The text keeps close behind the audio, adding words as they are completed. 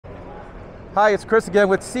Hi, it's Chris again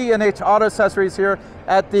with C&H Auto Accessories here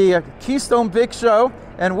at the Keystone Big Show.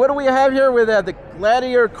 And what do we have here? With the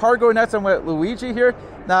Gladiator Cargo Nets. I'm with Luigi here.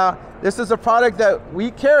 Now, this is a product that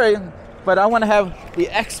we carry, but I want to have the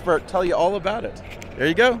expert tell you all about it. There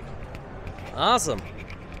you go. Awesome.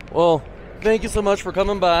 Well, thank you so much for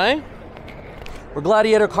coming by. We're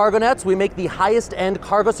Gladiator Cargo Nets. We make the highest end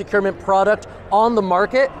cargo securement product on the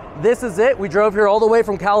market. This is it. We drove here all the way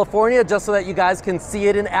from California just so that you guys can see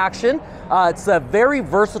it in action. It's a very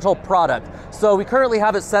versatile product. So we currently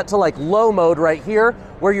have it set to like low mode right here,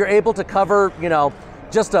 where you're able to cover,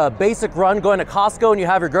 just a basic run going to Costco and you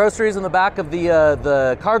have your groceries in the back of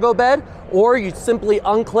the cargo bed, or you simply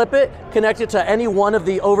unclip it, connect it to any one of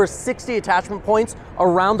the over 60 attachment points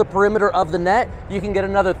around the perimeter of the net. You can get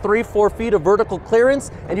another 3-4 feet of vertical clearance,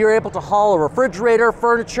 and you're able to haul a refrigerator,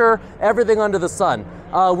 furniture, everything under the sun.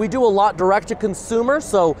 We do a lot direct to consumer,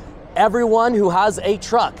 so everyone who has a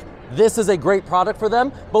truck, this is a great product for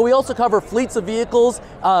them, but we also cover fleets of vehicles,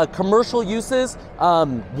 commercial uses.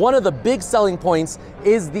 One of the big selling points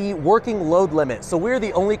is the working load limit. So we're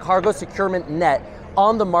the only cargo securement net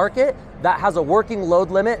on the market that has a working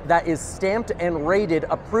load limit that is stamped and rated,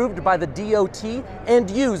 approved by the DOT, and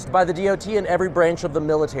used by the DOT in every branch of the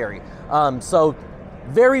military. So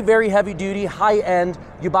very, very heavy duty, high end.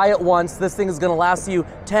 You buy it once, this thing is gonna last you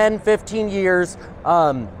 10, 15 years.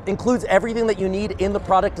 Includes everything that you need in the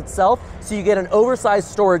product itself. So you get an oversized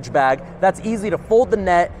storage bag that's easy to fold the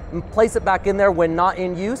net and place it back in there when not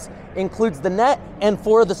in use. Includes the net and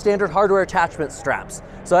 4 of the standard hardware attachment straps.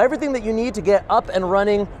 So everything that you need to get up and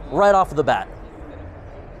running right off the bat.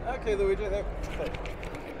 Okay, Luigi,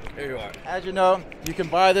 there you are. As you know, you can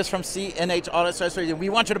buy this from C&H Auto Accessories. We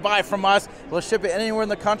want you to buy it from us. We'll ship it anywhere in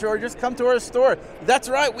the country, or just come to our store. That's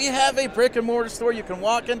right, we have a brick and mortar store you can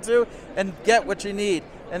walk into and get what you need.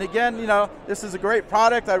 And again, this is a great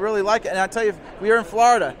product. I really like it. And I tell you, we are in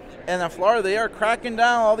Florida, and in Florida they are cracking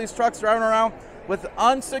down all these trucks driving around with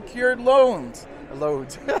unsecured loads.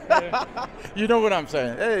 You know what I'm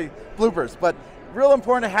saying. Hey, bloopers. But real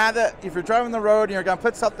important to have that if you're driving the road and you're gonna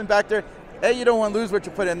put something back there. A, you don't want to lose what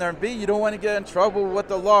you put in there, and B, you don't want to get in trouble with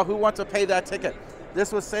the law. Who wants to pay that ticket?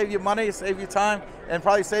 This will save you money, save you time, and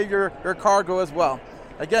probably save your cargo as well.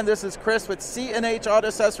 Again, this is Chris with C&H Auto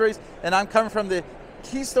Accessories, and I'm coming from the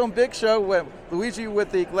Keystone Big Show with Luigi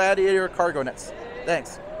with the Gladiator Cargo Nets.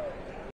 Thanks.